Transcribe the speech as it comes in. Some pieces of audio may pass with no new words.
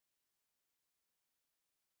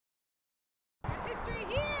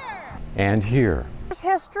and here. There's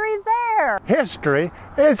history there. History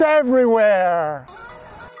is everywhere.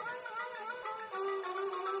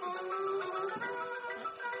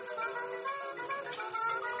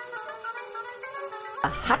 A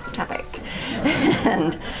hot topic.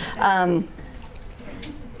 And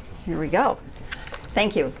here we go.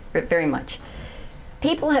 Thank you very much.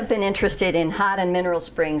 People have been interested in hot and mineral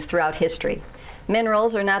springs throughout history.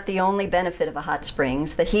 Minerals are not the only benefit of a hot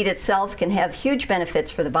springs. The heat itself can have huge benefits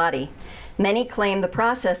for the body. Many claim the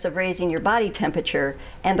process of raising your body temperature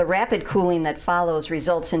and the rapid cooling that follows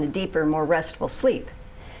results in a deeper, more restful sleep.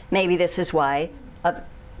 Maybe this is why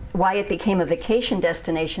it became a vacation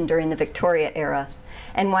destination during the Victoria era,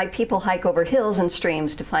 and why people hike over hills and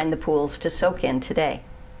streams to find the pools to soak in today.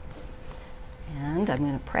 And I'm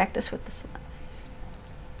going to practice with the slide.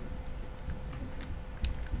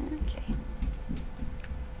 Okay.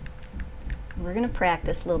 We're going to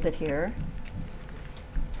practice a little bit here.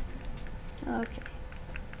 Okay.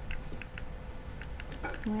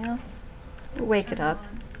 Well, we'll wake it up.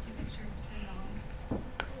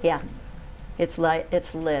 Yeah. It's light.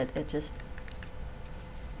 It's lit. It just.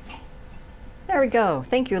 There we go.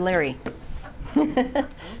 Thank you, Larry.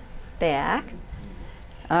 Back.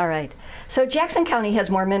 All right. So Jackson County has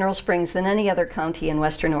more mineral springs than any other county in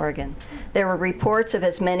western Oregon. There were reports of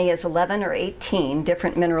as many as 11 or 18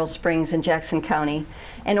 different mineral springs in Jackson County,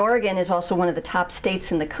 and Oregon is also one of the top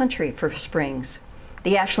states in the country for springs.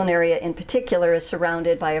 The Ashland area in particular is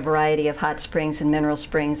surrounded by a variety of hot springs and mineral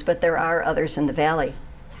springs, but there are others in the valley.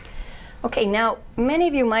 Okay, now many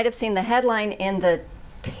of you might have seen the headline in the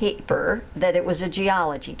paper that it was a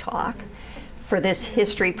geology talk for this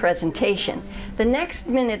history presentation. The next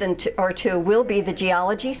minute or two will be the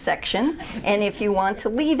geology section, and if you want to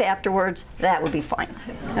leave afterwards, that would be fine.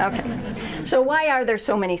 Okay, so why are there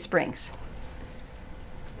so many springs?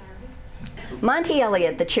 Monty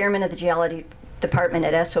Elliott, the chairman of the geology department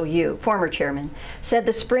at SOU, former chairman, said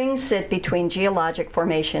the springs sit between geologic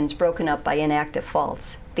formations broken up by inactive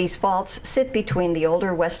faults. These faults sit between the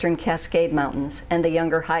older western Cascade Mountains and the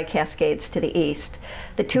younger High Cascades to the east,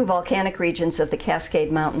 the two volcanic regions of the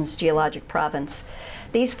Cascade Mountains geologic province.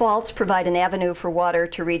 These faults provide an avenue for water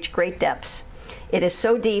to reach great depths. It is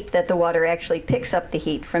so deep that the water actually picks up the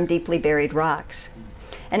heat from deeply buried rocks.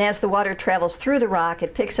 And as the water travels through the rock,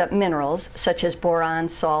 it picks up minerals such as boron,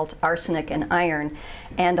 salt, arsenic, and iron,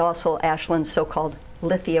 and also Ashland's so-called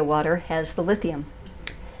lithia water has the lithium.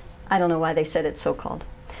 I don't know why they said it's so-called.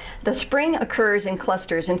 The spring occurs in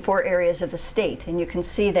clusters in 4 areas of the state, and you can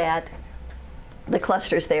see that, the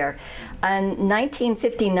clusters there. In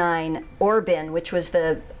 1959, Orbin, which was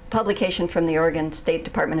the publication from the Oregon State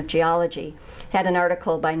Department of Geology, had an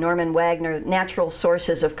article by Norman Wagner, Natural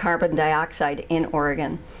Sources of Carbon Dioxide in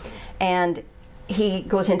Oregon. And he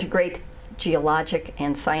goes into great geologic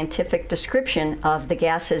and scientific description of the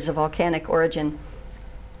gases of volcanic origin.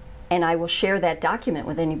 And I will share that document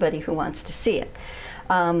with anybody who wants to see it.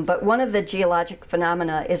 But one of the geologic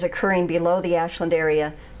phenomena is occurring below the Ashland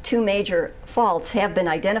area. 2 major faults have been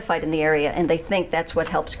identified in the area, and they think that's what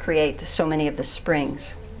helps create so many of the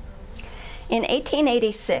springs. In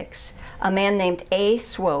 1886, a man named A.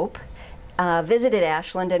 Swope visited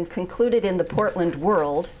Ashland and concluded in the Portland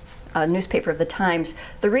World, a newspaper of the Times,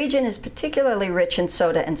 the region is particularly rich in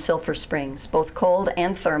soda and sulfur springs, both cold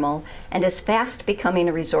and thermal, and is fast becoming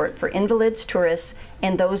a resort for invalids, tourists,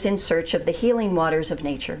 and those in search of the healing waters of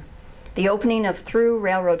nature. The opening of through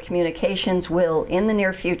railroad communications will, in the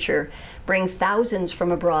near future, bring thousands from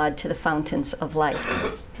abroad to the fountains of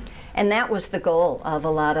life. And that was the goal of a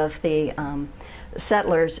lot of the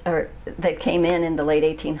settlers that came in the late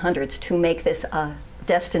 1800s, to make this a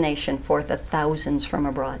destination for the thousands from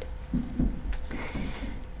abroad.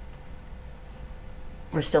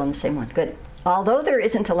 We're still in the same one, good. Although there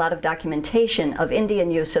isn't a lot of documentation of Indian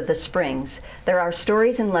use of the springs, there are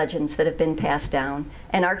stories and legends that have been passed down,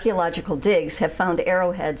 and archaeological digs have found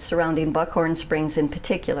arrowheads surrounding Buckhorn Springs in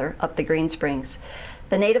particular, up the Green Springs.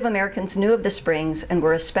 The Native Americans knew of the springs and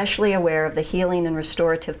were especially aware of the healing and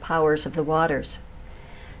restorative powers of the waters.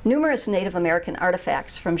 Numerous Native American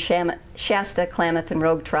artifacts from Shasta, Klamath, and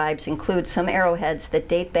Rogue tribes include some arrowheads that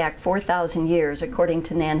date back 4,000 years, according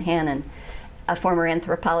to Nan Hannon, a former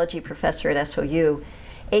anthropology professor at SOU.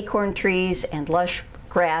 Acorn trees and lush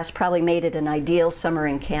grass probably made it an ideal summer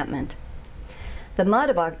encampment. The mud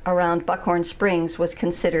around Buckhorn Springs was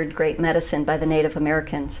considered great medicine by the Native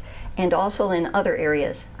Americans, and also in other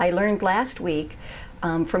areas. I learned last week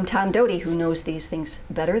from Tom Doty, who knows these things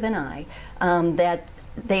better than I, that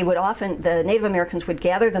they would often, the Native Americans would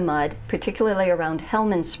gather the mud, particularly around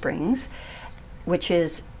Hellman Springs, which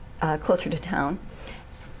is closer to town,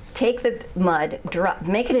 take the mud,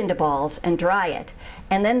 make it into balls, and dry it.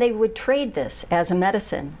 And then they would trade this as a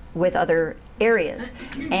medicine with other areas.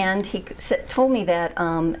 And he told me that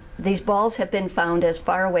these balls have been found as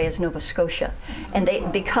far away as Nova Scotia.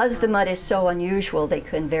 And because the mud is so unusual, they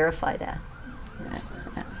couldn't verify that.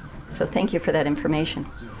 So thank you for that information.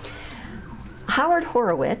 Howard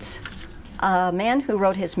Horowitz, a man who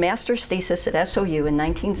wrote his master's thesis at SOU in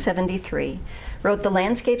 1973, wrote The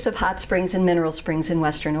Landscapes of Hot Springs and Mineral Springs in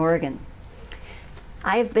Western Oregon.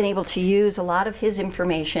 I have been able to use a lot of his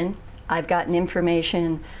information. I've gotten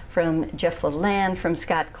information from Jeff Leland, from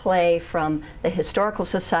Scott Clay, from the Historical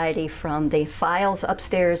Society, from the files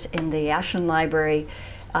upstairs in the Ashland Library,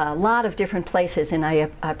 a lot of different places, and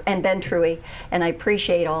Ben Truey, and I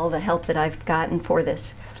appreciate all the help that I've gotten for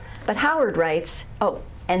this. But Howard writes, oh,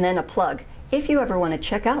 and then a plug. If you ever want to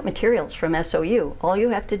check out materials from SOU, all you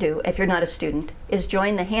have to do, if you're not a student, is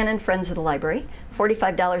join the Hannon Friends of the Library,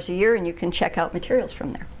 $45 a year, and you can check out materials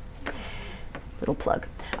from there. Little plug.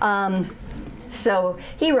 So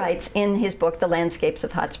he writes in his book, The Landscapes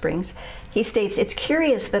of Hot Springs, he states, it's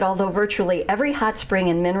curious that although virtually every hot spring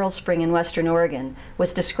and mineral spring in Western Oregon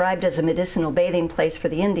was described as a medicinal bathing place for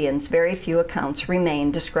the Indians, very few accounts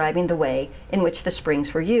remain describing the way in which the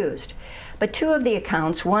springs were used. But two of the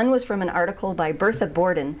accounts, one was from an article by Bertha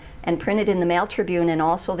Borden and printed in the Mail Tribune and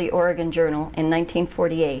also the Oregon Journal in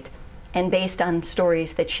 1948, and based on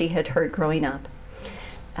stories that she had heard growing up.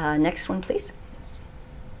 Next one, please.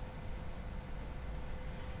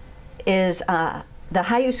 Is the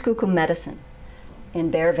Hyuskookum medicine in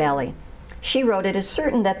Bear Valley. She wrote, it is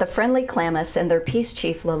certain that the friendly Klamaths and their peace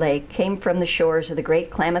chief Lele came from the shores of the great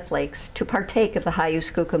Klamath Lakes to partake of the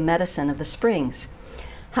Hyuskookum medicine of the springs.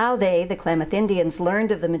 How they, the Klamath Indians,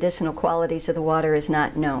 learned of the medicinal qualities of the water is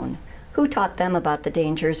not known. Who taught them about the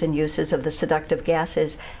dangers and uses of the seductive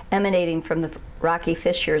gases emanating from the rocky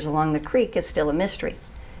fissures along the creek is still a mystery.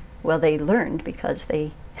 Well, they learned because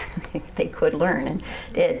they they could learn and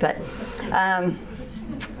did, but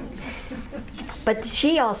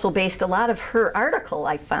she also based a lot of her article,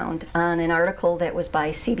 I found, on an article that was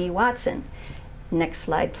by C.B. Watson. Next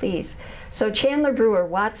slide, please. So Chandler Brewer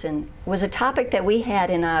Watson was a topic that we had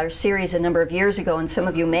in our series a number of years ago, and some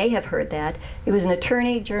of you may have heard that. He was an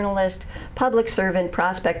attorney, journalist, public servant,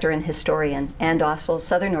 prospector, and historian, and also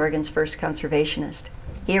Southern Oregon's first conservationist.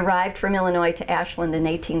 He arrived from Illinois to Ashland in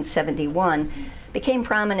 1871, became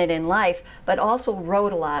prominent in life, but also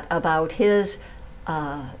wrote a lot about his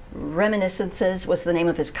reminiscences, was the name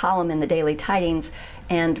of his column in the Daily Tidings,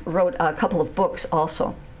 and wrote a couple of books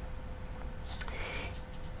also.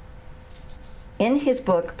 In his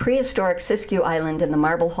book, Prehistoric Siskiyou Island and the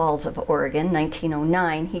Marble Halls of Oregon,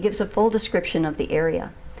 1909, he gives a full description of the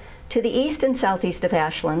area. To the east and southeast of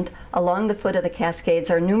Ashland, along the foot of the Cascades,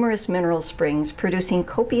 are numerous mineral springs producing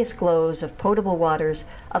copious glows of potable waters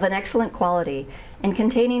of an excellent quality and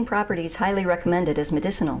containing properties highly recommended as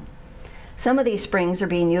medicinal. Some of these springs are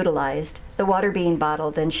being utilized, the water being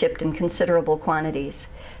bottled and shipped in considerable quantities.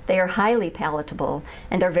 They are highly palatable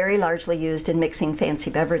and are very largely used in mixing fancy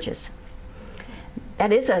beverages.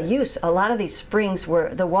 That is a use. A lot of these springs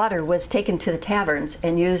where the water was taken to the taverns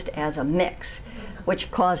and used as a mix, which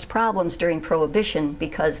caused problems during Prohibition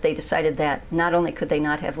because they decided that not only could they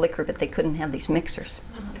not have liquor, but they couldn't have these mixers.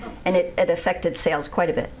 And it affected sales quite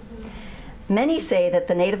a bit. Many say that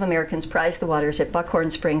the Native Americans prized the waters at Buckhorn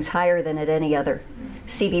Springs higher than at any other.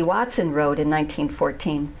 C.B. Watson wrote in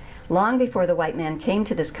 1914, long before the white man came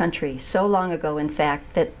to this country, so long ago in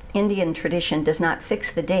fact that Indian tradition does not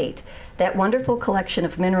fix the date, that wonderful collection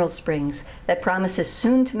of mineral springs that promises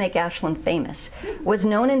soon to make Ashland famous was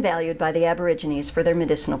known and valued by the Aborigines for their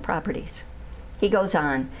medicinal properties. He goes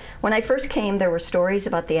on, when I first came, there were stories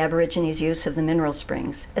about the Aborigines' use of the mineral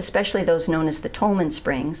springs, especially those known as the Tolman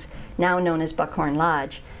Springs, now known as Buckhorn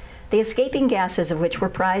Lodge, the escaping gases of which were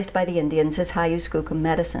prized by the Indians as Hyuskookum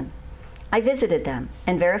medicine. I visited them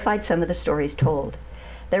and verified some of the stories told.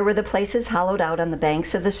 There were the places hollowed out on the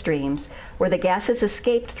banks of the streams where the gases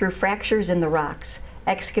escaped through fractures in the rocks,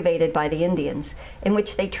 excavated by the Indians, in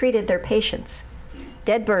which they treated their patients.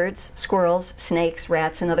 Dead birds, squirrels, snakes,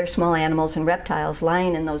 rats, and other small animals and reptiles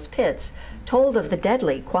lying in those pits told of the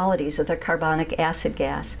deadly qualities of the carbonic acid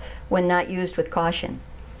gas when not used with caution.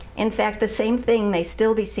 In fact, the same thing may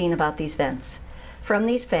still be seen about these vents. From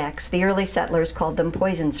these facts, the early settlers called them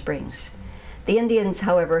poison springs. The Indians,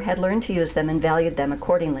 however, had learned to use them and valued them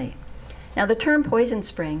accordingly. Now, the term poison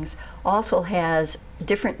springs also has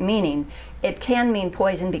different meaning. It can mean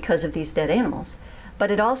poison because of these dead animals,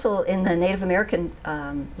 but it also, in the Native American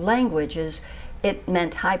languages, it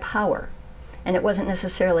meant high power. And it wasn't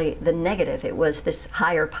necessarily the negative, it was this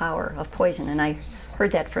higher power of poison. And I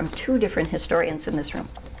heard that from 2 different historians in this room.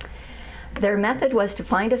 Their method was to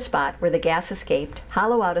find a spot where the gas escaped,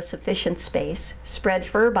 hollow out a sufficient space, spread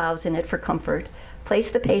fir boughs in it for comfort, place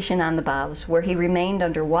the patient on the boughs, where he remained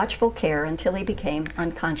under watchful care until he became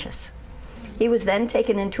unconscious. He was then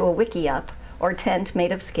taken into a wickiup, or tent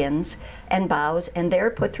made of skins and boughs, and there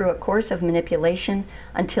put through a course of manipulation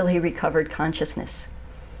until he recovered consciousness.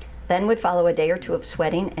 Then would follow a day or 2 of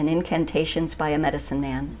sweating and incantations by a medicine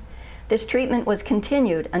man. This treatment was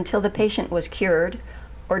continued until the patient was cured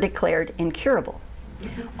or declared incurable.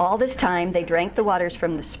 All this time, they drank the waters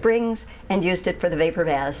from the springs and used it for the vapor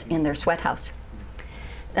baths in their sweat house.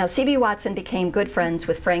 Now, C.B. Watson became good friends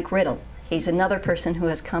with Frank Riddle. He's another person who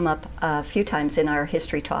has come up a few times in our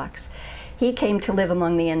history talks. He came to live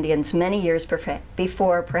among the Indians many years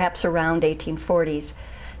before, perhaps around 1840s,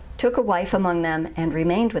 took a wife among them and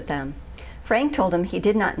remained with them. Frank told him he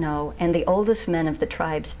did not know, and the oldest men of the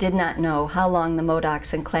tribes did not know how long the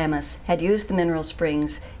Modocs and Klamaths had used the mineral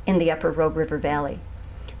springs in the upper Rogue River Valley.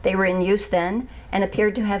 They were in use then and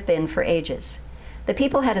appeared to have been for ages. The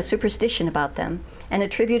people had a superstition about them and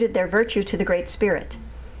attributed their virtue to the Great Spirit.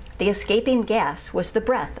 The escaping gas was the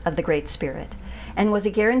breath of the Great Spirit and was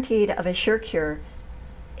a guarantee of a sure cure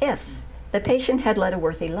if the patient had led a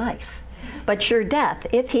worthy life, but sure death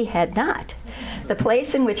if he had not. The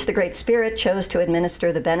place in which the Great Spirit chose to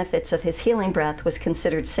administer the benefits of his healing breath was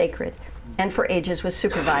considered sacred, and for ages was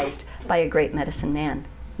supervised by a great medicine man.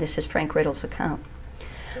 This is Frank Riddle's account.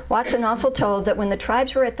 Watson also told that when the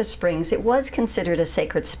tribes were at the springs, it was considered a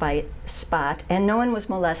sacred spot, and no one was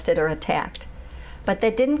molested or attacked. But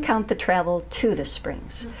that didn't count the travel to the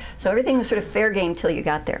springs. So everything was sort of fair game till you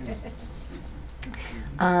got there.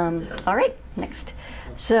 All right, next.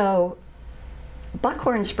 So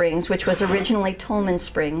Buckhorn Springs, which was originally Tolman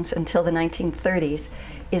Springs until the 1930s,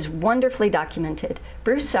 is wonderfully documented.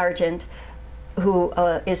 Bruce Sargent, who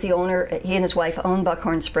is the owner, he and his wife own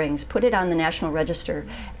Buckhorn Springs, put it on the National Register,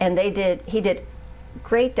 and he did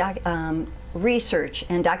great research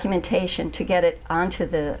and documentation to get it onto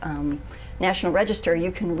the National Register.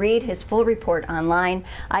 You can read his full report online.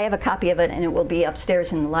 I have a copy of it, and it will be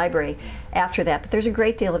upstairs in the library after that, but there's a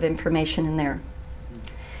great deal of information in there.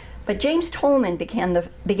 But James Tolman began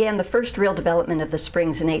the first real development of the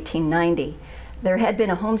springs in 1890. There had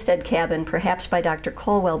been a homestead cabin, perhaps by Dr.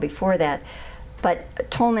 Colwell before that, but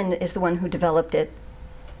Tolman is the one who developed it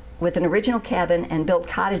with an original cabin and built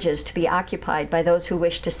cottages to be occupied by those who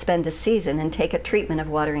wished to spend a season and take a treatment of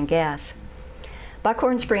water and gas.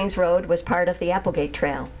 Buckhorn Springs Road was part of the Applegate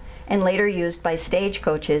Trail and later used by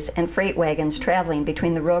stagecoaches and freight wagons traveling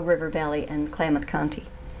between the Rogue River Valley and Klamath Country.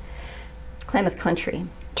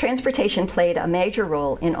 Transportation played a major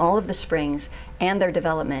role in all of the springs and their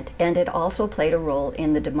development, and it also played a role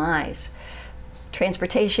in the demise.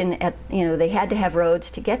 Transportation, they had to have roads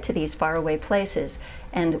to get to these faraway places,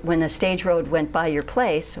 and when a stage road went by your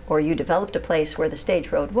place, or you developed a place where the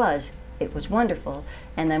stage road was, it was wonderful.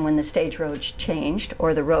 And then when the stage roads changed,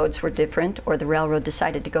 or the roads were different, or the railroad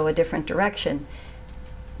decided to go a different direction,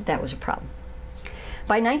 that was a problem.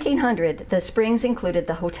 By 1900, the springs included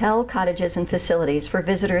the hotel, cottages, and facilities for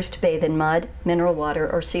visitors to bathe in mud, mineral water,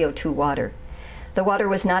 or CO2 water. The water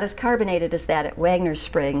was not as carbonated as that at Wagner's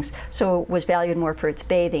Springs, so it was valued more for its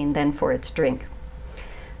bathing than for its drink.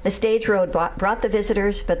 The stage road brought the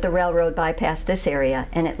visitors, but the railroad bypassed this area,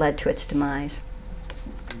 and it led to its demise.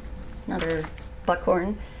 Another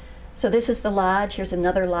Buckhorn. So this is the lodge. Here's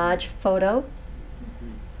another lodge photo,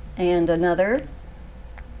 and another.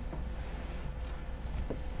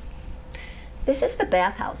 This is the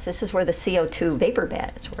bathhouse. This is where the CO2 vapor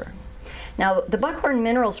baths were. Now, the Buckhorn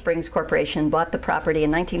Mineral Springs Corporation bought the property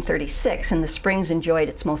in 1936, and the springs enjoyed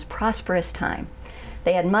its most prosperous time.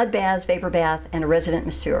 They had mud baths, vapor bath, and a resident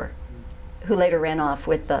masseur, who later ran off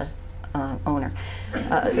with the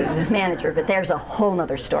the manager, but there's a whole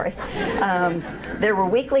nother story. There were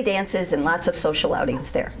weekly dances and lots of social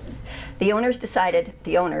outings there. The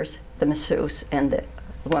masseuse and the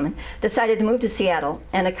woman, decided to move to Seattle,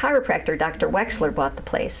 and a chiropractor, Dr. Wexler, bought the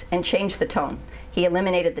place and changed the tone. He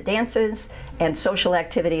eliminated the dances and social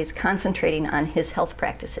activities, concentrating on his health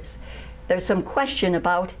practices. There's some question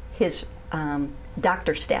about his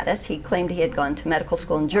doctor status. He claimed he had gone to medical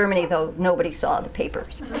school in Germany, though nobody saw the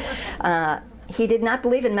papers. He did not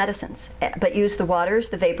believe in medicines, but used the waters,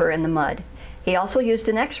 the vapor, and the mud. He also used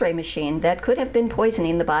an X-ray machine that could have been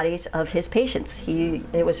poisoning the bodies of his patients.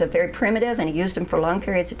 It was a very primitive, and he used them for long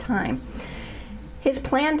periods of time. His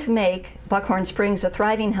plan to make Buckhorn Springs a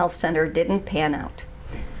thriving health center didn't pan out.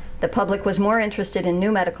 The public was more interested in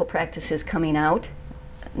new medical practices coming out,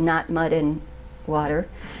 not mud and water,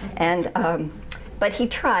 and But he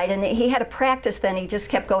tried, and he had a practice then. He just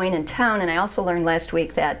kept going in town, and I also learned last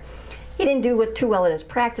week that he didn't do too well at his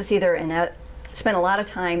practice either, and spent a lot of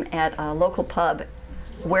time at a local pub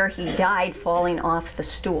where he died falling off the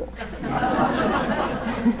stool.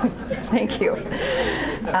 Thank you.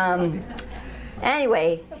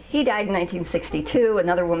 Anyway, he died in 1962.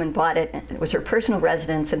 Another woman bought it. It was her personal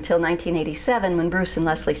residence until 1987 when Bruce and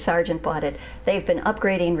Leslie Sargent bought it. They've been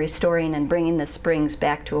upgrading, restoring, and bringing the springs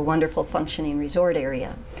back to a wonderful functioning resort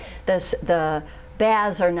area. The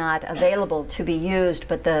baths are not available to be used,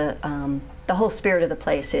 but the whole spirit of the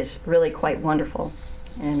place is really quite wonderful.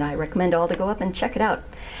 And I recommend all to go up and check it out.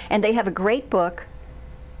 And they have a great book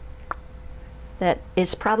that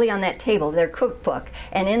is probably on that table, their cookbook.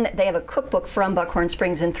 And they have a cookbook from Buckhorn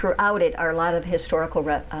Springs, and throughout it are a lot of historical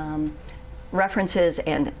references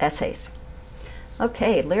and essays.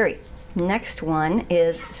 Okay, Larry, next one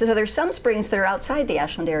is, so there's some springs that are outside the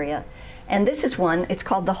Ashland area. And this is one, it's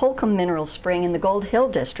called the Holcomb Mineral Spring in the Gold Hill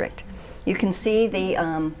District. You can see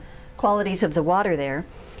the qualities of the water there.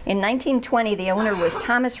 In 1920, the owner was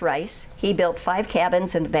Thomas Rice. He built 5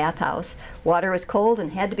 cabins and a bathhouse. Water was cold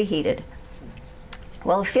and had to be heated.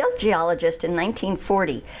 Well, a field geologist in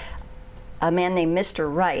 1940, a man named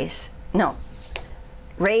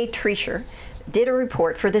Ray Treasure, did a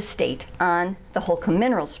report for the state on the Holcomb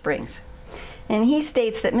Mineral Springs. And he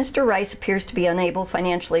states that Mr. Rice appears to be unable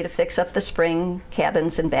financially to fix up the spring,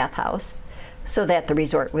 cabins, and bathhouse so that the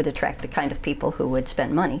resort would attract the kind of people who would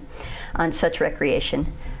spend money on such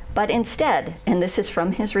recreation. But instead, and this is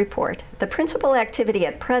from his report, the principal activity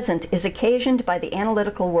at present is occasioned by the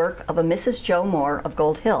analytical work of a Mrs. Joe Moore of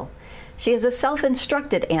Gold Hill. She is a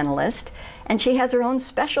self-instructed analyst, and she has her own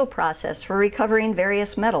special process for recovering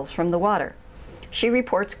various metals from the water. She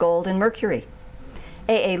reports gold and mercury.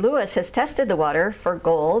 A.A. Lewis has tested the water for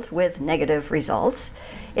gold with negative results.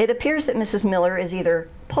 It appears that Mrs. Miller is either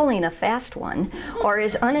pulling a fast one or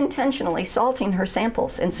is unintentionally salting her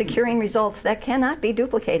samples and securing results that cannot be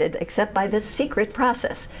duplicated except by this secret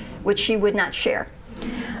process, which she would not share.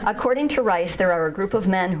 According to Rice, there are a group of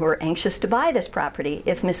men who are anxious to buy this property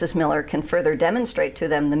if Mrs. Miller can further demonstrate to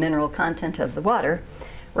them the mineral content of the water.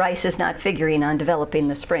 Rice is not figuring on developing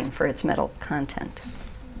the spring for its metal content.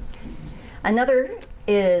 Another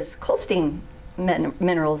is Colstein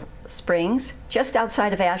Mineral Springs. Just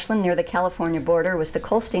outside of Ashland, near the California border, was the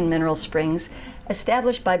Colstein Mineral Springs,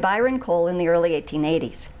 established by Byron Cole in the early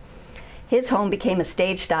 1880s. His home became a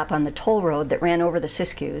stage stop on the toll road that ran over the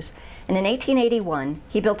Siskiyous, and in 1881,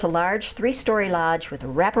 he built a large 3-story lodge with a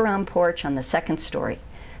wraparound porch on the 2nd story.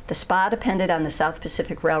 The spa depended on the South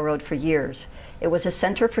Pacific Railroad for years. It was a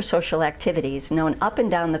center for social activities, known up and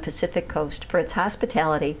down the Pacific coast for its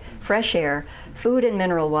hospitality, fresh air, food and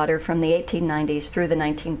mineral water from the 1890s through the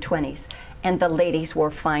 1920s, and the ladies wore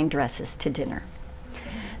fine dresses to dinner.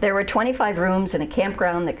 There were 25 rooms and a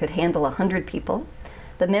campground that could handle 100 people.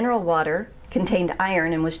 The mineral water contained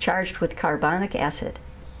iron and was charged with carbonic acid.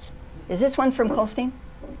 Is this one from Colstein?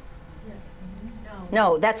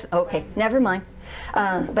 No, that's, okay, never mind.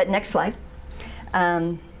 But next slide.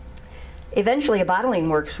 Eventually, a bottling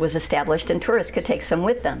works was established, and tourists could take some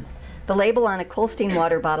with them. The label on a Colstein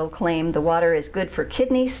water bottle claimed the water is good for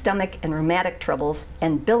kidney, stomach, and rheumatic troubles,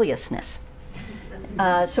 and biliousness.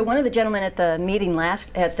 So one of the gentlemen at the meeting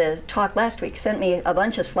at the talk last week sent me a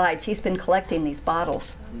bunch of slides. He's been collecting these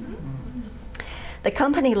bottles. The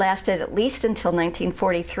company lasted at least until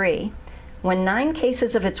 1943, when 9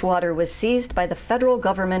 cases of its water was seized by the federal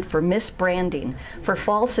government for misbranding, for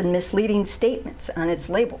false and misleading statements on its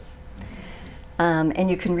label. And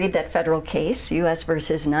you can read that federal case, U.S.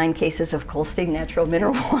 versus 9 cases of Colstein natural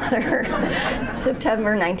mineral water,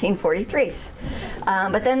 September 1943.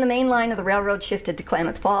 But then the main line of the railroad shifted to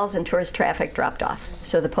Klamath Falls and tourist traffic dropped off.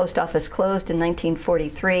 So the post office closed in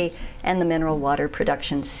 1943 and the mineral water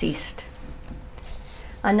production ceased.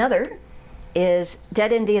 Another is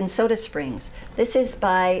Dead Indian Soda Springs. This is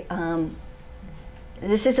by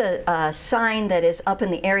this is a sign that is up in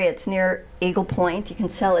the area. It's near Eagle Point. You can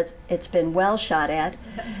tell it's been well shot at.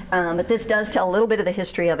 But this does tell a little bit of the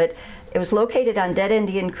history of it. It was located on Dead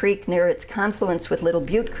Indian Creek near its confluence with Little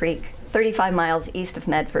Butte Creek, 35 miles east of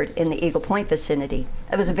Medford in the Eagle Point vicinity.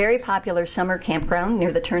 It was a very popular summer campground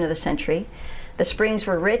near the turn of the century. The springs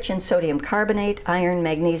were rich in sodium carbonate, iron,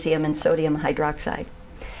 magnesium, and sodium hydroxide.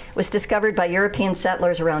 It was discovered by European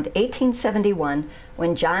settlers around 1871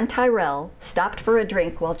 when John Tyrrell stopped for a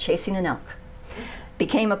drink while chasing an elk.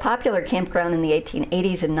 became a popular campground in the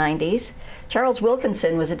 1880s and 90s. Charles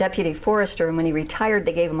Wilkinson was a deputy forester, and when he retired,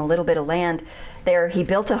 they gave him a little bit of land there. He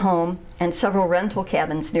built a home and several rental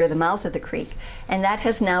cabins near the mouth of the creek, and that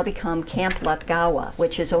has now become Camp Lutgawa,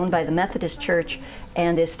 which is owned by the Methodist Church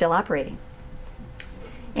and is still operating.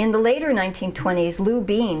 In the later 1920s, Lou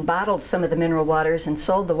Bean bottled some of the mineral waters and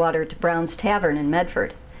sold the water to Brown's Tavern in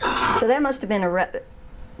Medford. So that must have been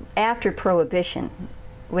after Prohibition,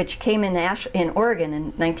 which came in Oregon in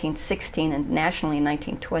 1916 and nationally in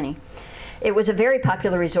 1920. It was a very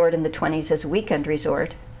popular resort in the 20s as a weekend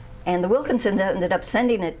resort, and the Wilkinsons ended up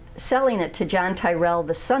selling it to John Tyrrell,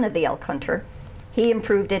 the son of the elk hunter. He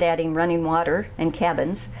improved it, adding running water and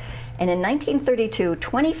cabins. And in 1932,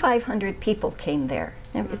 2,500 people came there.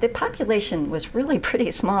 Now, the population was really pretty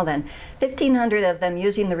small then. 1,500 of them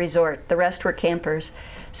using the resort. The rest were campers.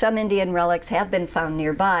 Some Indian relics have been found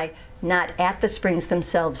nearby, not at the springs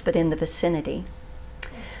themselves, but in the vicinity.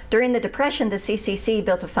 During the Depression, the CCC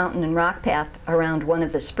built a fountain and rock path around one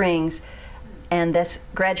of the springs, and this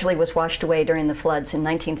gradually was washed away during the floods in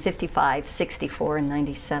 1955, 64, and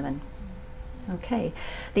 97. Okay.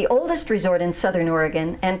 The oldest resort in southern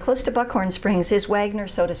Oregon and close to Buckhorn Springs is Wagner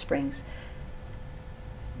Soda Springs.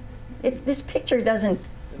 This picture doesn't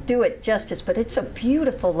do it justice, but it's a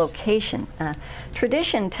beautiful location.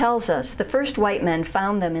 Tradition tells us the first white men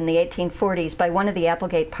found them in the 1840s by one of the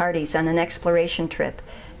Applegate parties on an exploration trip,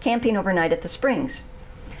 camping overnight at the springs.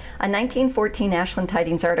 A 1914 Ashland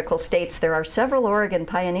Tidings article states there are several Oregon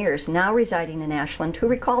pioneers now residing in Ashland who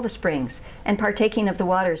recall the springs and partaking of the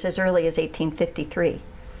waters as early as 1853.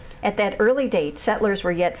 At that early date, settlers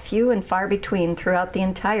were yet few and far between throughout the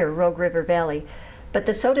entire Rogue River Valley, but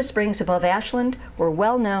the soda springs above Ashland were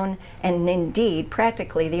well known and indeed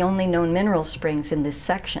practically the only known mineral springs in this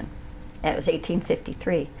section. That was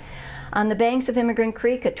 1853. On the banks of Immigrant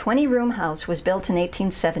Creek, a 20-room house was built in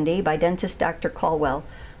 1870 by dentist Dr. Caldwell,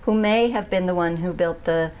 who may have been the one who built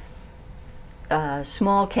the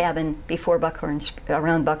small cabin before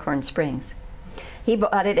around Buckhorn Springs. He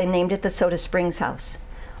bought it and named it the Soda Springs House.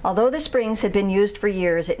 Although the springs had been used for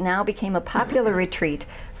years, it now became a popular retreat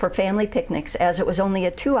for family picnics, as it was only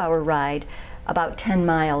a 2-hour ride, about 10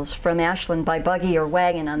 miles from Ashland by buggy or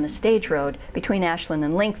wagon on the stage road between Ashland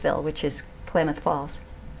and Linkville, which is Klamath Falls.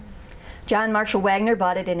 John Marshall Wagner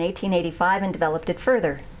bought it in 1885 and developed it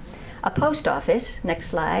further. A post office, next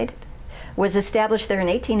slide, was established there in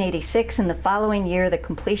 1886, and the following year the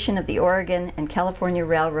completion of the Oregon and California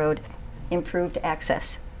Railroad improved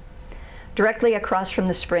access. Directly across from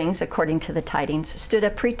the springs, according to the tidings, stood a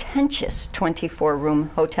pretentious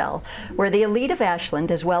 24-room hotel where the elite of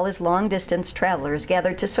Ashland, as well as long-distance travelers,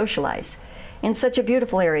 gathered to socialize. In such a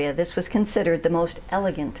beautiful area, this was considered the most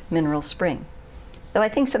elegant mineral spring, though I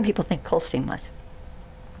think some people think Colstein was.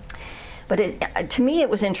 But to me, it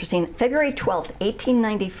was interesting. February 12th,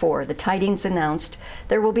 1894, the tidings announced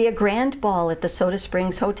there will be a grand ball at the Soda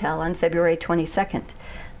Springs Hotel on February 22nd.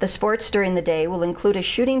 The sports during the day will include a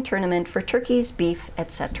shooting tournament for turkeys, beef,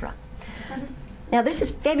 etc. Now, this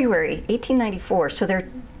is February 1894, so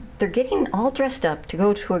they're getting all dressed up to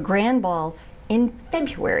go to a grand ball in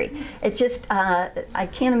February. It just, I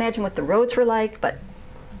can't imagine what the roads were like, but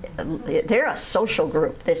they're a social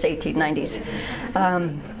group, this 1890s.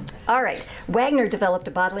 All right, Wagner developed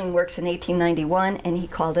a bottling works in 1891, and he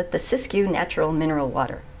called it the Siskiyou Natural Mineral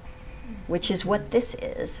Water, which is what this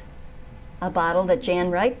is, a bottle that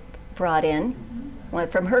Jan Wright brought in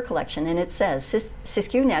from her collection, and it says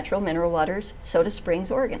Siskiyou Natural Mineral Waters, Soda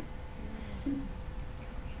Springs, Oregon.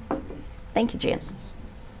 Thank you, Jan.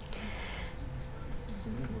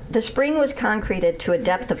 The spring was concreted to a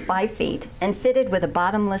depth of 5 feet and fitted with a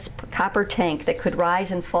bottomless copper tank that could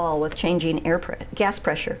rise and fall with changing gas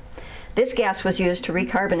pressure. This gas was used to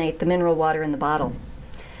recarbonate the mineral water in the bottle.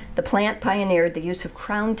 The plant pioneered the use of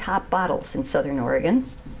crown-top bottles in southern Oregon.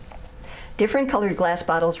 Different colored glass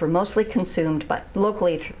bottles were mostly consumed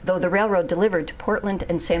locally, though the railroad delivered to Portland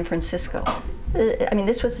and San Francisco. I mean,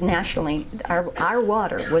 this was nationally, our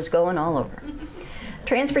water was going all over.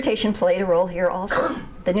 Transportation played a role here also.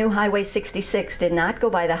 The new Highway 66 did not go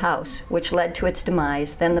by the house, which led to its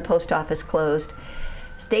demise. Then the post office closed.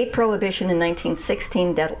 State prohibition in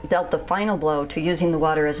 1916 dealt the final blow to using the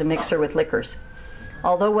water as a mixer with liquors.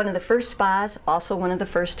 Although one of the first spas, also one of the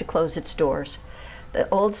first to close its doors. The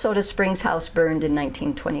old Soda Springs house burned in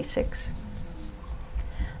 1926.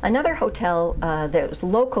 Another hotel that was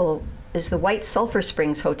local is the White Sulphur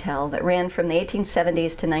Springs Hotel that ran from the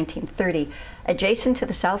 1870s to 1930, adjacent to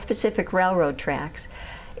the South Pacific Railroad tracks.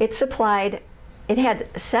 It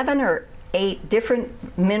had 7 or 8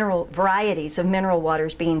 different varieties of mineral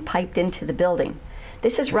waters being piped into the building.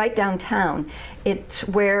 This is right downtown. It's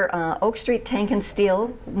where Oak Street Tank and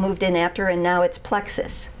Steel moved in after, and now it's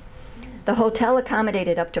Plexus. The hotel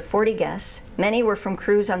accommodated up to 40 guests. Many were from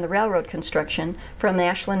crews on the railroad construction, from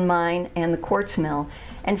Ashland Mine and the quartz mill,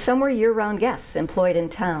 and some were year-round guests employed in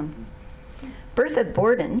town. Bertha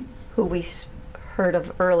Borden, who we heard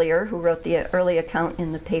of earlier, who wrote the early account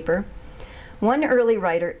in the paper, one early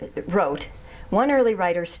writer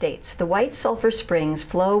states, "The White Sulphur Springs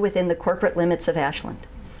flow within the corporate limits of Ashland.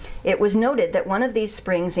 It was noted that one of these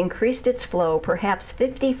springs increased its flow perhaps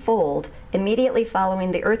 50-fold immediately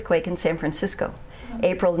following the earthquake in San Francisco,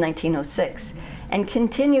 April 1906, and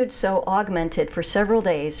continued so augmented for several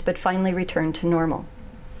days, but finally returned to normal."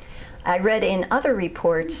 I read in other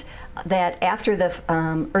reports that after the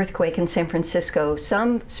earthquake in San Francisco,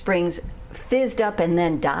 some springs fizzed up and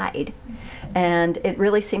then died, and it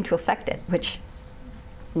really seemed to affect it, which,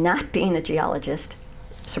 not being a geologist,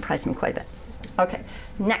 surprised me quite a bit. Okay,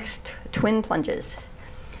 next, twin plunges.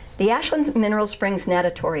 The Ashland Mineral Springs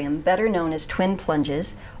Natatorium, better known as Twin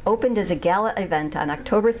Plunges, opened as a gala event on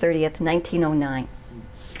October 30th, 1909.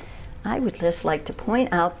 I would just like to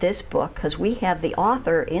point out this book because we have the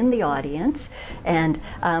author in the audience, and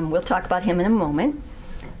we'll talk about him in a moment.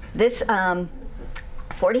 This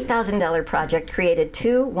 $40,000 project created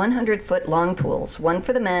two 100-foot long pools, one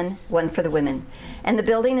for the men, one for the women. And the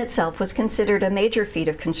building itself was considered a major feat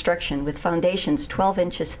of construction with foundations 12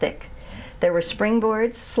 inches thick. There were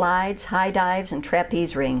springboards, slides, high dives, and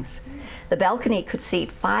trapeze rings. The balcony could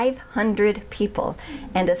seat 500 people,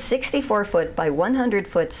 and a 64-foot by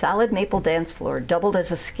 100-foot solid maple dance floor doubled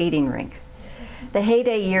as a skating rink. The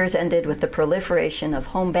heyday years ended with the proliferation of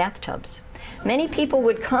home bathtubs. Many people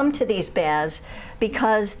would come to these baths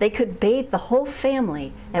because they could bathe the whole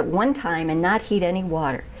family at one time and not heat any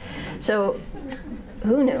water. So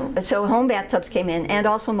who knew? So home bathtubs came in, and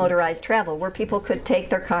also motorized travel, where people could take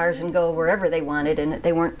their cars and go wherever they wanted, and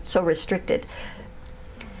they weren't so restricted.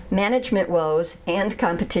 Management woes and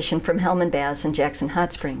competition from Hellman Baths and Jackson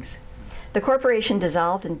Hot Springs. The corporation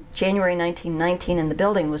dissolved in January 1919, and the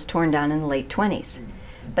building was torn down in the late 20s.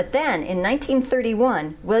 But then, in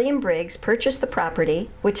 1931, William Briggs purchased the property,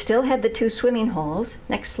 which still had the two swimming holes,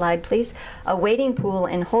 next slide please, a wading pool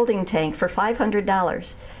and holding tank for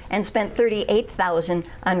 $500, and spent $38,000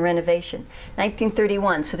 on renovation.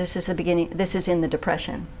 1931, so this is the beginning, this is in the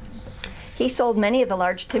Depression. He sold many of the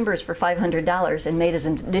large timbers for $500 and made his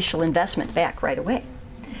initial investment back right away.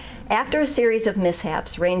 After a series of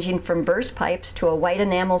mishaps ranging from burst pipes to a white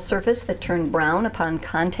enamel surface that turned brown upon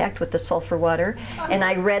contact with the sulfur water, and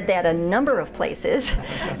I read that a number of places,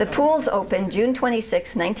 the pools opened June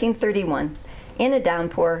 26, 1931 in a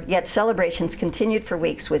downpour, yet celebrations continued for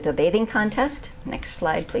weeks with a bathing contest, next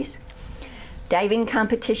slide please, diving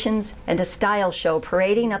competitions, and a style show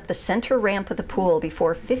parading up the center ramp of the pool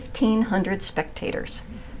before 1,500 spectators.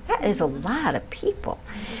 That is a lot of people.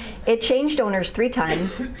 It changed owners 3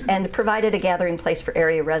 times and provided a gathering place for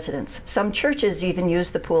area residents. Some churches even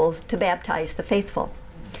used the pools to baptize the faithful.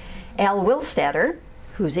 Al Wilstadter,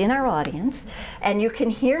 who's in our audience, and you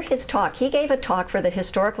can hear his talk. He gave a talk for the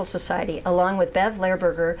Historical Society along with Bev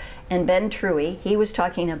Lehrberger and Ben Truey. He was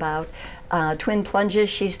talking about Twin Plunges.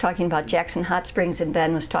 She's talking about Jackson Hot Springs, and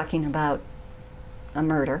Ben was talking about a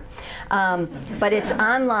murder. But it's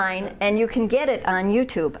online, and you can get it on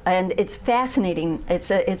YouTube, and it's fascinating.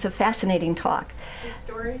 It's a fascinating talk. The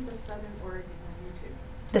Stories of Southern Oregon on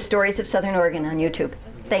YouTube. The Stories of Southern Oregon on YouTube.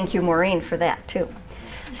 Thank you, Maureen, for that, too.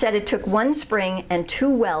 Said it took 1 spring and 2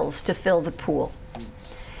 wells to fill the pool.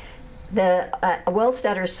 The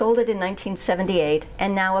Wilstadter sold it in 1978,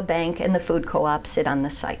 and now a bank and the food co-op sit on the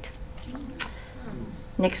site.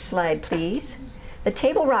 Next slide, please. The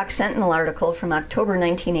Table Rock Sentinel article from October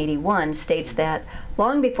 1981 states that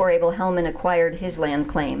long before Abel Hellman acquired his land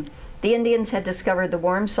claim, the Indians had discovered the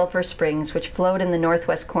warm sulfur springs which flowed in the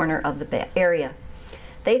northwest corner of the area.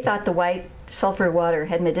 They thought the white sulfur water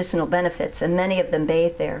had medicinal benefits, and many of them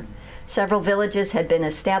bathed there. Several villages had been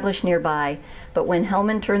established nearby, but when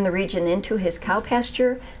Hellman turned the region into his cow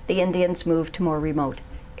pasture, the Indians moved to more remote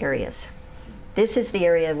areas. This is the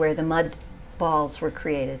area where the mud balls were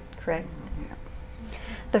created, correct?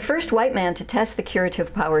 The first white man to test the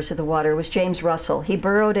curative powers of the water was James Russell. He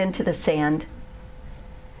burrowed into the sand,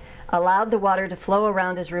 allowed the water to flow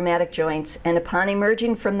around his rheumatic joints, and upon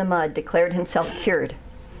emerging from the mud, declared himself cured.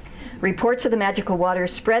 Reports of the magical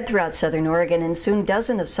waters spread throughout southern Oregon, and soon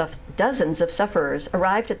dozens of sufferers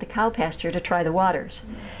arrived at the cow pasture to try the waters.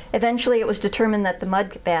 Eventually, it was determined that the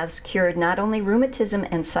mud baths cured not only rheumatism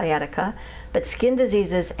and sciatica, but skin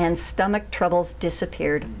diseases and stomach troubles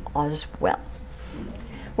disappeared as well.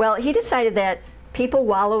 Well, he decided that people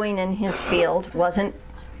wallowing in his field wasn't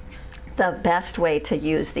the best way to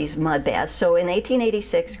use these mud baths. So in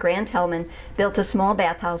 1886, Grant Hellman built a small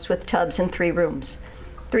bathhouse with tubs and 3 rooms.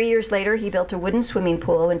 3 years later, he built a wooden swimming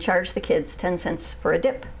pool and charged the kids 10 cents for a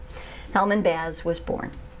dip. Hellman Baths was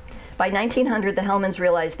born. By 1900, the Hellmans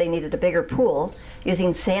realized they needed a bigger pool,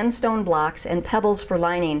 using sandstone blocks and pebbles for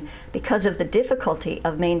lining because of the difficulty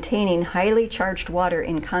of maintaining highly charged water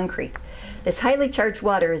in concrete. This highly charged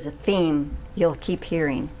water is a theme you'll keep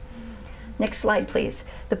hearing. Next slide, please.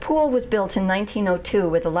 The pool was built in 1902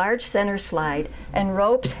 with a large center slide and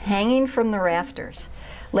ropes hanging from the rafters.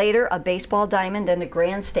 Later, a baseball diamond and a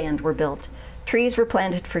grandstand were built. Trees were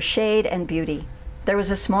planted for shade and beauty. There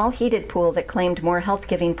was a small heated pool that claimed more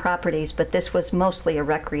health-giving properties, but this was mostly a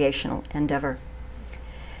recreational endeavor.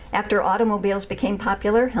 After automobiles became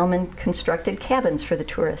popular, Hellman constructed cabins for the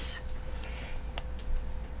tourists.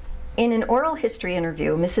 In an oral history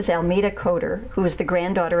interview, Mrs. Almeda Coder, who was the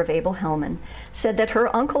granddaughter of Abel Hellman, said that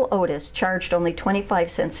her Uncle Otis charged only 25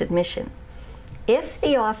 cents admission. If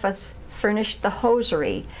the office furnished the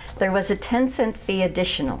hosiery, there was a 10-cent fee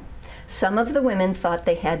additional. Some of the women thought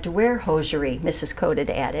they had to wear hosiery, Mrs. Coder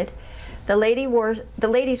added. The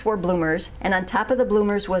ladies wore bloomers, and on top of the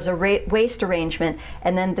bloomers was a waist arrangement,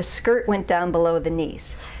 and then the skirt went down below the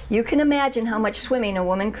knees. You can imagine how much swimming a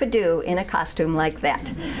woman could do in a costume like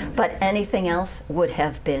that. But anything else would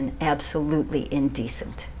have been absolutely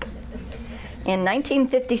indecent. In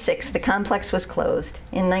 1956, the complex was closed.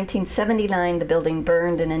 In 1979, the building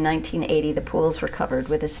burned, and in 1980, the pools were covered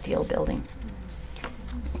with a steel building.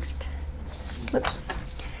 Next. Whoops.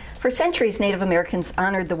 For centuries, Native Americans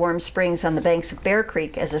honored the warm springs on the banks of Bear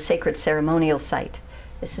Creek as a sacred ceremonial site.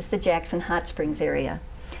 This is the Jackson Hot Springs area.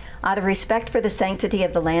 Out of respect for the sanctity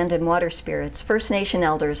of the land and water spirits, First Nation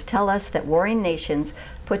elders tell us that warring nations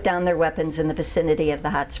put down their weapons in the vicinity of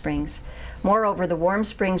the hot springs. Moreover, the warm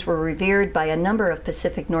springs were revered by a number of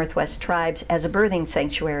Pacific Northwest tribes as a birthing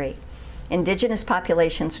sanctuary. Indigenous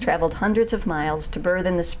populations traveled hundreds of miles to birth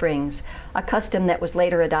in the springs, a custom that was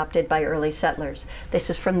later adopted by early settlers. This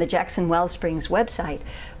is from the Jackson Wellsprings website,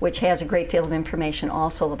 which has a great deal of information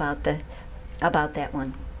also about that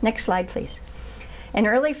one. Next slide, please. An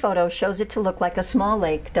early photo shows it to look like a small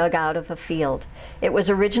lake dug out of a field. It was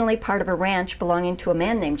originally part of a ranch belonging to a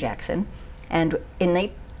man named Jackson, and in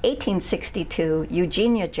 1862,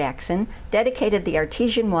 Eugenia Jackson dedicated the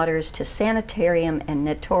artesian waters to sanitarium and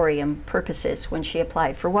natorium purposes when she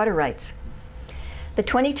applied for water rights. The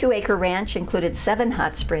 22-acre ranch included 7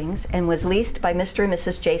 hot springs and was leased by Mr. and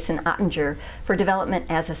Mrs. Jason Ottinger for development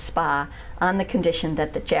as a spa on the condition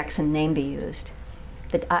that the Jackson name be used.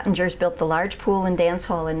 The Ottingers built the large pool and dance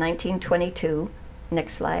hall in 1922.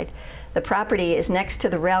 Next slide. The property is next to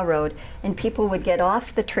the railroad, and people would get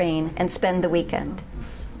off the train and spend the weekend.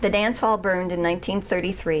 The dance hall burned in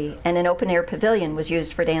 1933, and an open-air pavilion was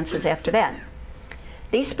used for dances after that.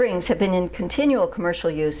 These springs have been in continual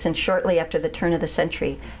commercial use since shortly after the turn of the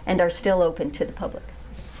century and are still open to the public.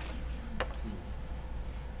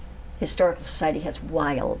 Historical Society has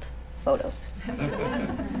wild photos.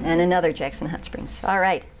 And another Jackson Hot Springs. All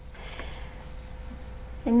right.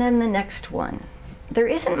 And then the next one. There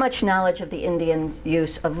isn't much knowledge of the Indians'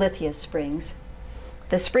 use of Lithia springs.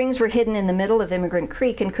 The springs were hidden in the middle of Immigrant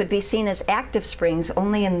Creek and could be seen as active springs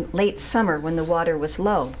only in late summer when the water was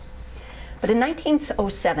low. But in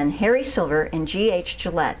 1907, Harry Silver and G.H.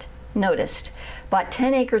 Gillette bought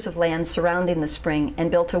 10 acres of land surrounding the spring and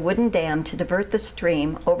built a wooden dam to divert the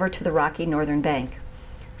stream over to the rocky northern bank.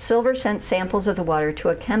 Silver sent samples of the water to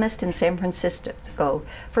a chemist in San Francisco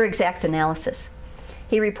for exact analysis.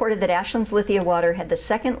 He reported that Ashland's Lithia water had the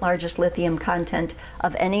second largest lithium content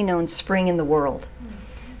of any known spring in the world.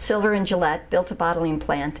 Silver and Gillette built a bottling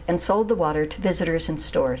plant and sold the water to visitors in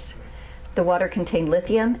stores. The water contained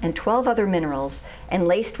lithium and 12 other minerals and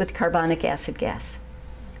laced with carbonic acid gas.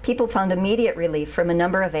 People found immediate relief from a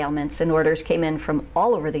number of ailments, and orders came in from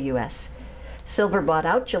all over the U.S. Silver bought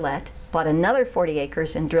out Gillette, bought another 40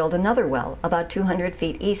 acres, and drilled another well about 200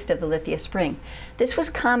 feet east of the Lithia Spring. This was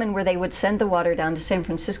common where they would send the water down to San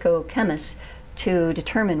Francisco chemists to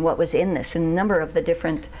determine what was in this, and a number of the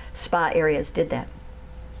different spa areas did that.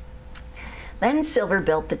 Then Silver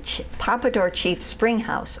built the Pompadour Chief Spring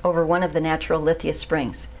House over one of the natural Lithia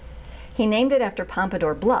springs. He named it after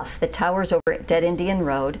Pompadour Bluff that towers over Dead Indian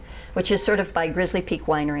Road, which is sort of by Grizzly Peak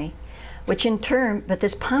Winery, which in turn, but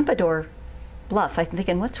this Pompadour Bluff, I'm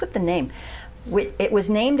thinking, what's with the name? It was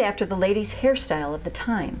named after the lady's hairstyle of the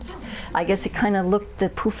times. I guess it kind of looked the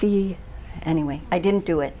poofy, anyway, I didn't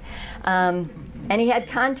do it. And he had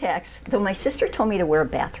contacts, though my sister told me to wear a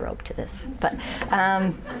bathrobe to this. But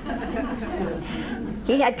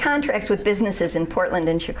He had contracts with businesses in Portland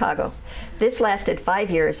and Chicago. This lasted 5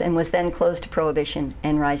 years and was then closed to prohibition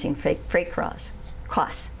and rising freight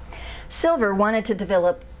costs. Silver wanted to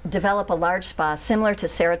develop a large spa similar to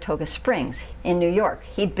Saratoga Springs in New York.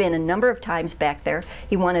 He'd been a number of times back there.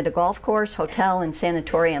 He wanted a golf course, hotel, and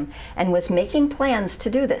sanatorium, and was making plans to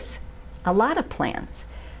do this. A lot of plans.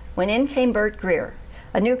 When in came Bert Greer,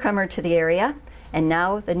 a newcomer to the area, and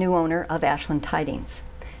now the new owner of Ashland Tidings.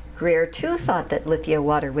 Greer, too, thought that Lithia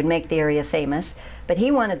water would make the area famous, but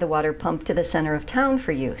he wanted the water pumped to the center of town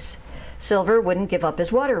for use. Silver wouldn't give up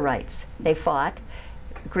his water rights. They fought.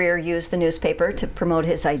 Greer used the newspaper to promote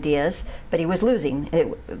his ideas, but he was losing.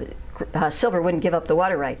 Silver wouldn't give up the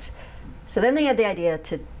water rights. So then they had the idea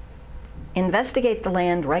to investigate the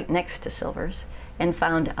land right next to Silver's and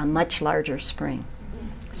found a much larger spring.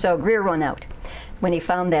 So Greer won out when he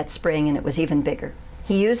found that spring, and it was even bigger.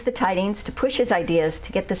 He used the tidings to push his ideas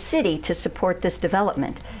to get the city to support this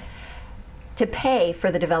development, to pay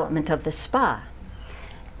for the development of the spa.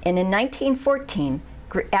 And in 1914,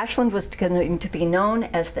 Ashland was going to be known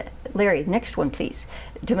as the, Larry, next one please,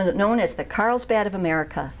 known as the Carlsbad of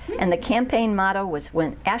America. And the campaign motto was,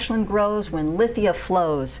 when Ashland grows, when Lithia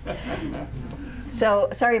flows. So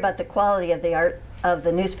sorry about the quality of the art of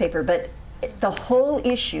the newspaper, but the whole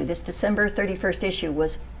issue, this December 31st issue,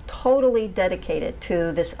 was totally dedicated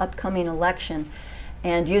to this upcoming election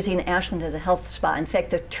and using Ashland as a health spa. In fact,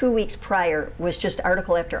 the 2 weeks prior was just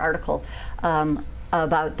article after article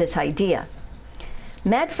about this idea.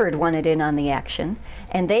 Medford wanted in on the action,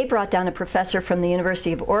 and they brought down a professor from the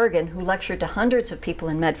University of Oregon who lectured to hundreds of people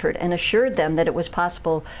in Medford and assured them that it was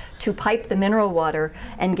possible to pipe the mineral water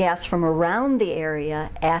and gas from around the area,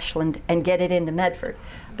 Ashland, and get it into Medford.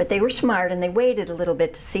 But they were smart, and they waited a little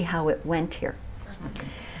bit to see how it went here.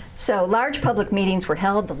 So large public meetings were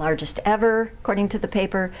held, the largest ever, according to the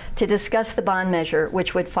paper, to discuss the bond measure,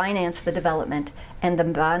 which would finance the development, and the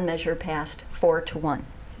bond measure passed 4-1.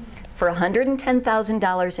 For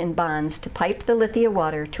 $110,000 in bonds to pipe the Lithia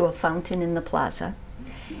water to a fountain in the plaza,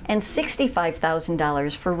 and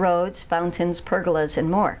 $65,000 for roads, fountains, pergolas, and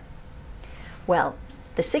more. Well,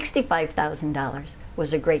 the $65,000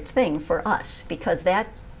 was a great thing for us because that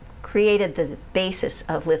created the basis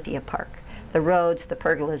of Lithia Park. The roads, the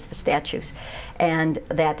pergolas, the statues, and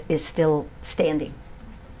that is still standing.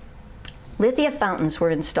 Lithia fountains were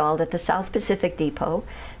installed at the South Pacific Depot,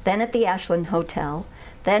 then at the Ashland Hotel,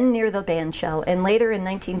 then near the bandshell, and later in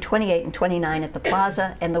 1928 and 29 at the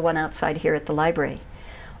plaza and the one outside here at the library.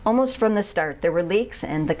 Almost from the start, there were leaks,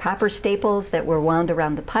 and the copper staples that were wound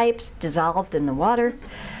around the pipes dissolved in the water.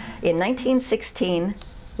 In 1916,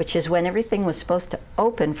 which is when everything was supposed to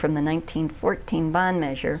open from the 1914 bond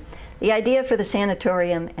measure, the idea for the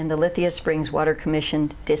sanatorium and the Lithia Springs Water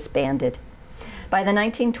Commission disbanded. By the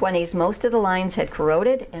 1920s, most of the lines had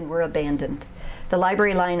corroded and were abandoned. The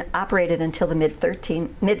library line operated until the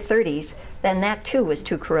mid-30s, then that too was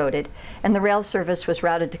too corroded, and the rail service was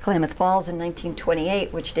routed to Klamath Falls in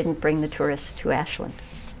 1928, which didn't bring the tourists to Ashland.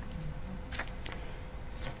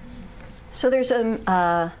 So there's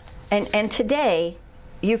and today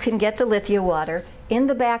you can get the Lithia water in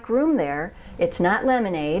the back room there. It's not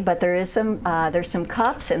lemonade, but there is there's some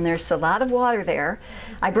cups, and there's a lot of water there.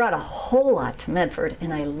 I brought a whole lot to Medford,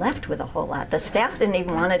 and I left with a whole lot. The staff didn't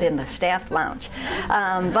even want it in the staff lounge.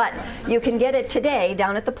 But you can get it today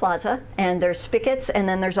down at the plaza, and there's spigots, and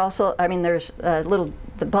then there's also, there's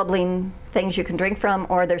the bubbling things you can drink from,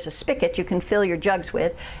 or there's a spigot you can fill your jugs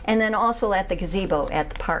with, and then also at the gazebo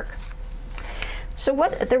at the park. So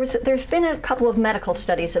there's been a couple of medical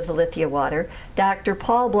studies of the Lithia water. Dr.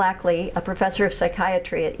 Paul Blackley, a professor of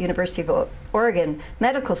psychiatry at University of Oregon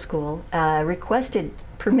Medical School, requested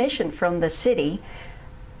permission from the city,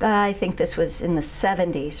 I think this was in the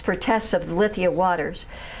 70s, for tests of the Lithia waters.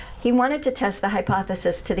 He wanted to test the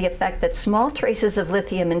hypothesis to the effect that small traces of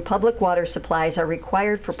lithium in public water supplies are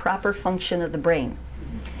required for proper function of the brain.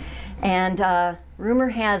 And rumor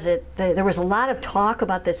has it that there was a lot of talk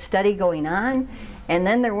about this study going on, and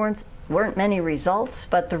then there weren't many results,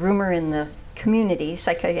 but the rumor in the community,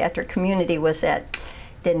 psychiatric community, was that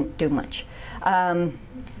didn't do much. But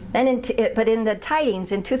in the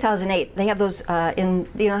Tidings in 2008, they have those, you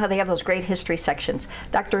know how they have those great history sections.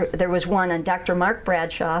 There was one on Dr. Mark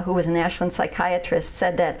Bradshaw, who was an Ashland psychiatrist,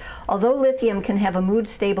 said that although lithium can have a mood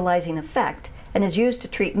stabilizing effect and is used to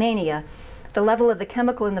treat mania, the level of the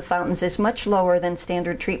chemical in the fountains is much lower than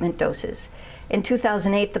standard treatment doses. In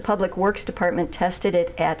 2008, the Public Works Department tested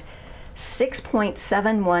it at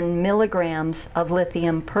 6.71 milligrams of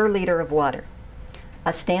lithium per liter of water.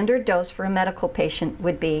 A standard dose for a medical patient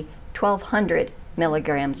would be 1,200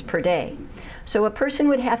 milligrams per day. So a person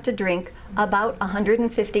would have to drink about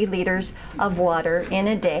 150 liters of water in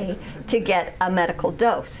a day to get a medical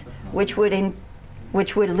dose, which would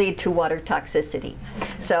lead to water toxicity.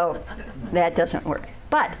 So that doesn't work.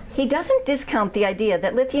 But he doesn't discount the idea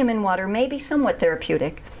that lithium in water may be somewhat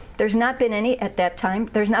therapeutic. There's not been any, at that time,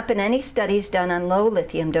 there's not been any studies done on low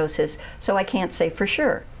lithium doses, so I can't say for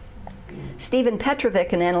sure. Stephen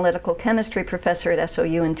Petrovic, an analytical chemistry professor at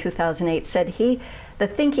SOU in 2008, said the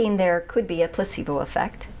thinking there could be a placebo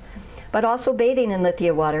effect, but also bathing in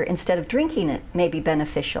lithium water instead of drinking it may be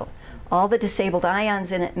beneficial. All the disabled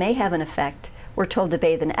ions in it may have an effect. We're told to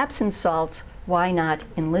bathe in Epsom salts, why not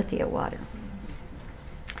in lithium water?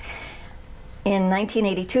 In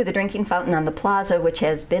 1982, the drinking fountain on the plaza, which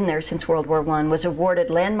has been there since World War I, was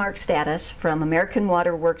awarded landmark status from American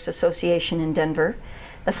Water Works Association in Denver.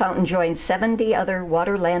 The fountain joined 70 other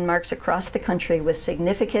water landmarks across the country with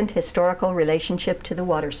significant historical relationship to the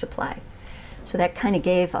water supply. So that kind of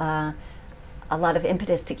gave a lot of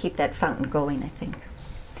impetus to keep that fountain going, I think.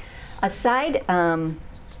 A side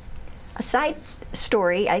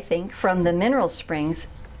story, I think, from the mineral springs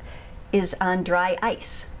is on dry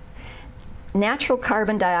ice. Natural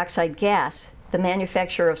carbon dioxide gas, the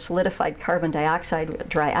manufacture of solidified carbon dioxide,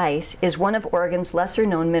 dry ice, is one of Oregon's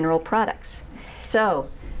lesser-known mineral products. So,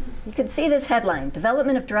 you can see this headline,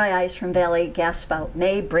 development of dry ice from Valley gas spout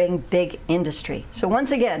may bring big industry. So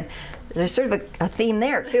once again, there's sort of a theme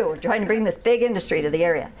there too. We're trying to bring this big industry to the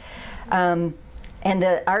area. And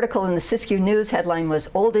the article in the Siskiyou News headline was,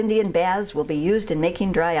 Old Indian baths will be used in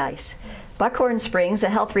making dry ice. Buckhorn Springs, a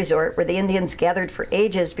health resort where the Indians gathered for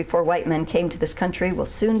ages before white men came to this country, will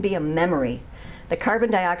soon be a memory. The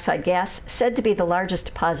carbon dioxide gas, said to be the largest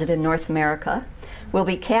deposit in North America, will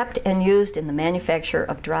be capped and used in the manufacture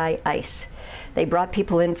of dry ice. They brought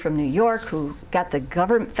people in from New York who got the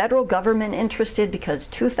federal government interested because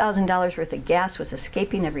 $2,000 worth of gas was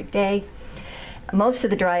escaping every day. Most of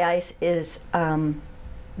the dry ice is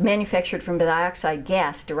manufactured from dioxide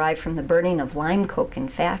gas derived from the burning of lime coke in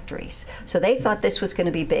factories. So they thought this was going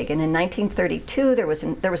to be big. And in 1932, there was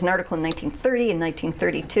an article in 1930 and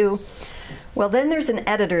 1932. Well, then there's an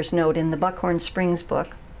editor's note in the Buckhorn Springs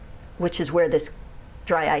book, which is where this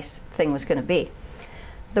dry ice thing was going to be.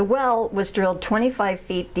 The well was drilled 25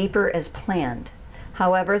 feet deeper as planned.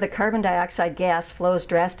 However, the carbon dioxide gas flow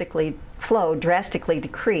drastically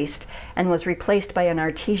decreased and was replaced by an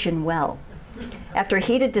artesian well. After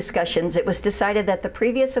heated discussions, it was decided that the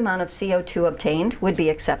previous amount of CO2 obtained would be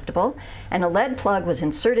acceptable, and a lead plug was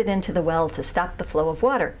inserted into the well to stop the flow of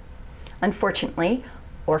water. Unfortunately,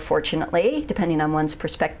 or fortunately, depending on one's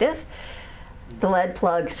perspective, the lead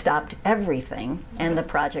plug stopped everything, and the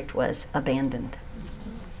project was abandoned.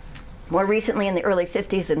 More recently, in the early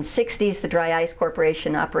 50s and 60s, the Dry Ice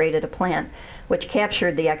Corporation operated a plant which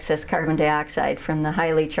captured the excess carbon dioxide from the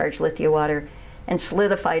highly charged lithium water and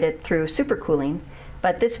solidified it through supercooling,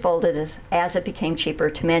 but this folded as it became cheaper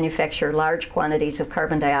to manufacture large quantities of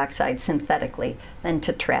carbon dioxide synthetically than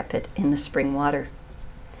to trap it in the spring water.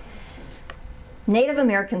 Native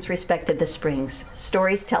Americans respected the springs.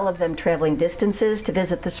 Stories tell of them traveling distances to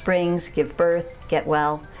visit the springs, give birth, get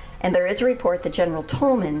well, and there is a report that General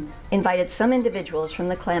Tolman invited some individuals from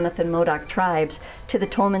the Klamath and Modoc tribes to the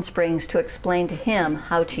Tolman Springs to explain to him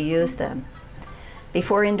how to use them.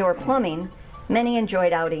 Before indoor plumbing, many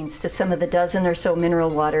enjoyed outings to some of the dozen or so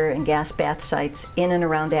mineral water and gas bath sites in and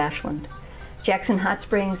around Ashland. Jackson Hot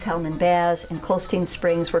Springs, Hellman Baths, and Colstein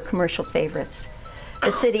Springs were commercial favorites.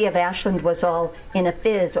 The city of Ashland was all in a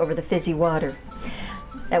fizz over the fizzy water.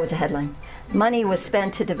 That was a headline. Money was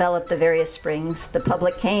spent to develop the various springs. The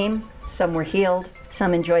public came, some were healed,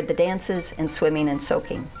 some enjoyed the dances and swimming and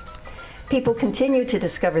soaking. People continued to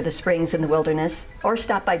discover the springs in the wilderness or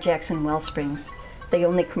stop by Jackson Well Springs, the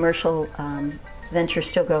only commercial venture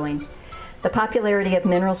still going. The popularity of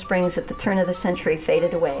mineral springs at the turn of the century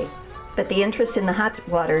faded away, but the interest in the hot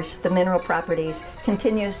waters, the mineral properties,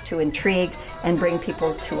 continues to intrigue and bring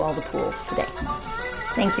people to all the pools today.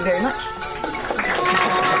 Thank you very much.